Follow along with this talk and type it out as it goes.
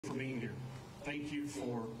For being here. Thank you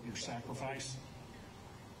for your sacrifice.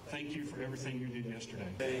 Thank you for everything you did yesterday.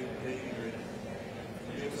 Forgive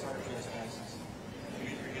us our trespasses. We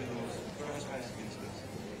forgive those who trespass against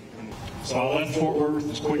us. So I left Fort Worth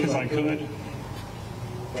as quick as I could,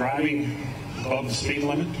 driving above the speed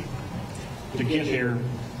limit to get here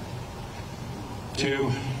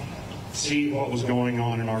to see what was going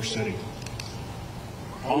on in our city.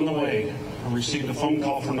 On the way, I received a phone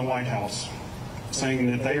call from the White House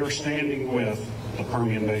saying that they are standing with the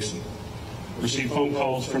Permian Basin. Received phone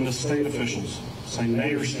calls from the state officials saying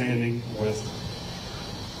they are standing with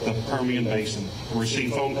the Permian Basin.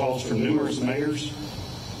 Received phone calls from numerous mayors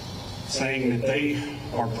saying that they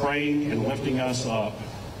are praying and lifting us up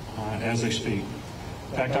as they speak.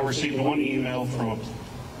 In fact, I received one email from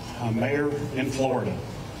a mayor in Florida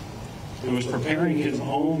who was preparing his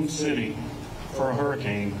own city for a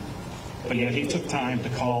hurricane, but yet he took time to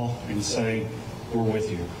call and say, "We're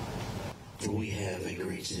with you." For we have a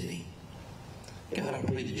great city. God, I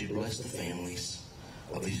pray that you bless the families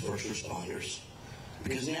of these first responders.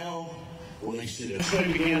 Because now, when they sit This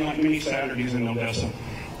day began like many Saturdays in Odessa,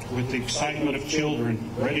 with the excitement of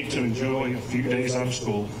children ready to enjoy a few days out of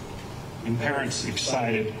school, and parents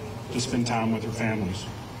excited to spend time with their families.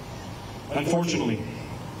 Unfortunately,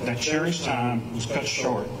 that cherished time was cut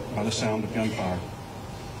short by the sound of gunfire.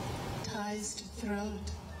 Ties to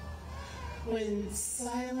throat. When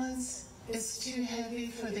silence is too heavy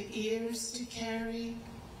for the ears to carry,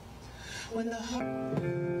 when the heart...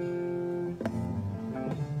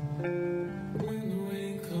 When the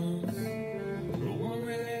rain comes, no one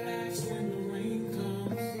really laughs when the rain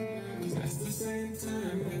comes, 'cause that's the same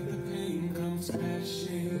time that the pain comes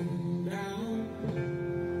crashing.